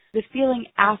The feeling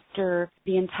after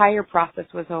the entire process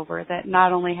was over, that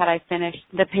not only had I finished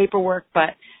the paperwork,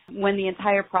 but when the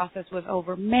entire process was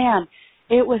over, man,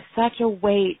 it was such a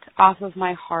weight off of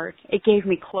my heart. It gave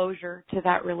me closure to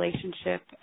that relationship.